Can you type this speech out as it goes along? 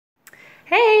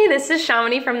this is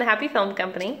Shamini from the Happy Film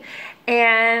Company,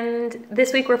 and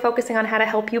this week we're focusing on how to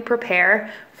help you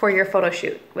prepare for your photo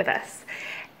shoot with us.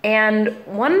 And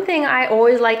one thing I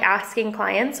always like asking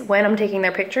clients when I'm taking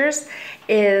their pictures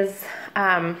is,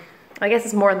 I guess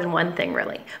it's more than one thing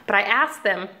really, but I ask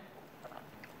them,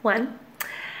 one,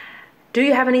 do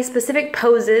you have any specific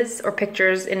poses or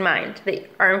pictures in mind that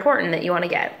are important that you want to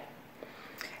get?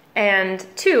 And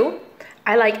two,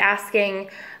 I like asking,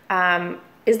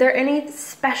 is there any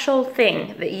special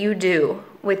thing that you do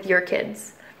with your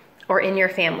kids or in your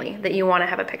family that you want to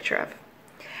have a picture of?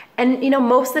 And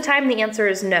most of the time the answer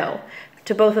is no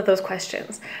to both of those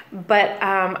questions. But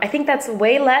I think that's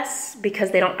way less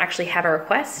because they don't actually have a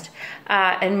request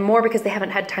and more because they haven't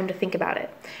had time to think about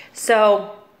it.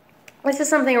 So this is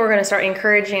something we're going to start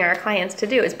encouraging our clients to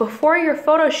do, is before your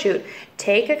photo shoot,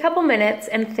 take a couple minutes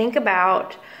and think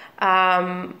about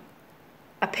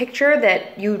a picture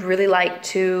that you'd really like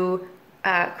to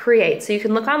create. So you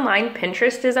can look online.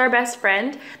 Pinterest is our best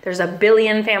friend. There's a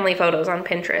billion family photos on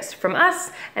Pinterest from us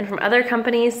and from other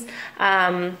companies.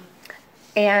 And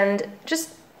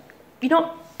just,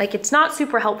 it's not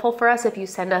super helpful for us if you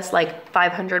send us like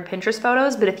 500 Pinterest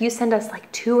photos, but if you send us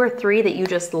like 2 or 3 that you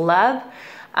just love,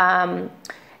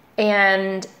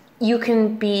 and you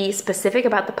can be specific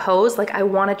about the pose, like I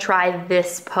want to try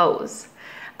this pose.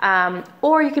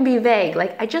 Or you can be vague,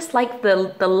 like I just like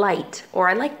the light, or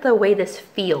I like the way this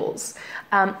feels.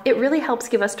 It really helps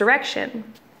give us direction.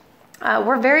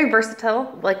 We're very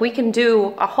versatile, like we can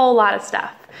do a whole lot of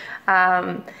stuff.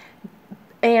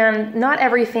 And not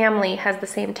every family has the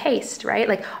same taste, right?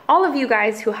 Like all of you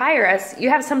guys who hire us, you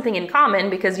have something in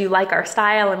common because you like our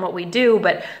style and what we do,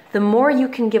 but the more you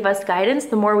can give us guidance,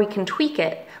 the more we can tweak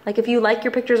it. Like if you like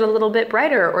your pictures a little bit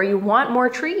brighter, or you want more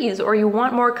trees, or you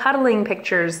want more cuddling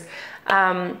pictures,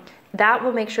 that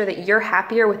will make sure that you're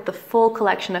happier with the full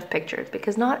collection of pictures,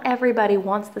 because not everybody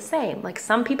wants the same. Like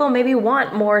some people maybe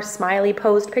want more smiley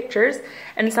posed pictures,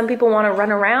 and some people want to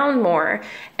run around more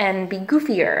and be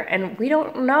goofier. And we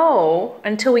don't know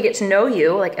until we get to know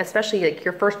you, like especially like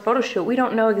your first photo shoot, we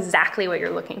don't know exactly what you're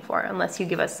looking for unless you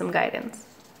give us some guidance.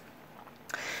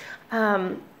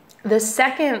 The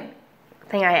second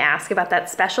thing I ask about that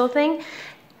special thing,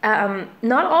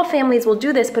 not all families will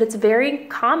do this, but it's very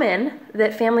common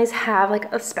that families have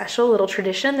like a special little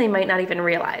tradition they might not even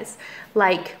realize.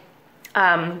 Like,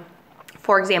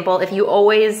 for example, if you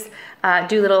always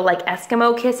do little like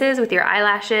Eskimo kisses with your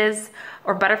eyelashes,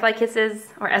 or butterfly kisses,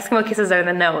 or Eskimo kisses are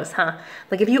the nose, huh?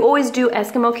 Like if you always do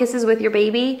Eskimo kisses with your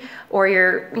baby or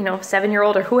your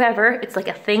 7-year-old or whoever, it's like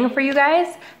a thing for you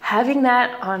guys. Having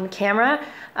that on camera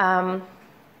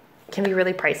can be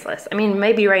really priceless. I mean,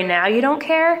 maybe right now you don't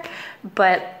care,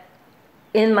 but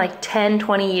in like 10,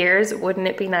 20 years, wouldn't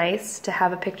it be nice to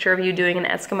have a picture of you doing an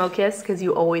Eskimo kiss because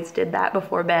you always did that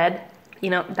before bed?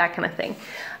 That kind of thing.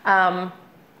 And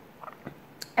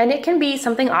it can be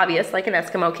something obvious like an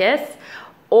Eskimo kiss,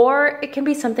 or it can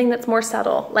be something that's more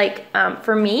subtle. Like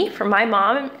for my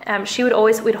mom,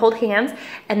 we'd hold hands,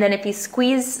 and then if you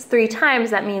squeeze 3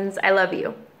 times, that means I love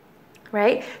you,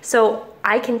 right? So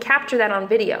I can capture that on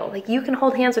video. Like you can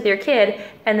hold hands with your kid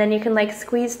and then you can like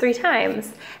squeeze 3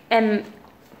 times. And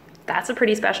that's a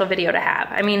pretty special video to have.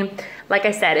 I mean, like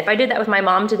I said, if I did that with my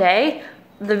mom today,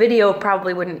 the video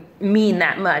probably wouldn't mean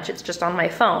that much. It's just on my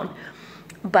phone.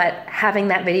 But having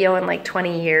that video in like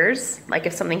 20 years, like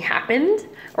if something happened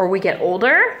or we get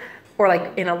older, or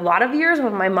like in a lot of years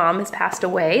when my mom has passed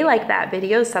away, like that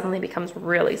video suddenly becomes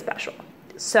really special.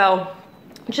 So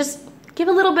just give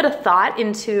a little bit of thought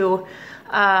into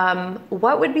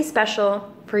what would be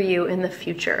special for you in the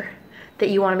future that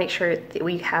you want to make sure that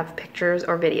we have pictures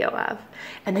or video of.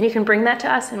 And then you can bring that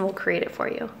to us and we'll create it for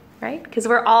you, right? Because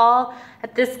we're all,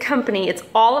 at this company, it's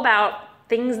all about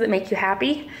things that make you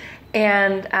happy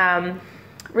and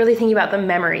really thinking about the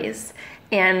memories.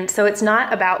 And so it's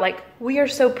not about like, we are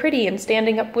so pretty and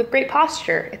standing up with great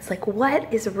posture. It's like,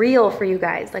 what is real for you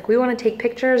guys? Like we want to take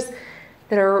pictures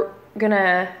that are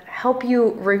gonna help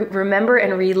you remember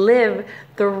and relive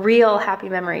the real happy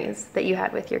memories that you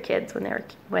had with your kids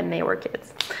when they were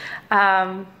kids.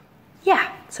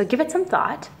 Yeah, so give it some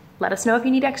thought. Let us know if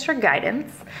you need extra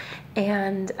guidance,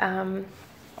 and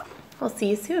we'll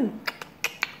see you soon.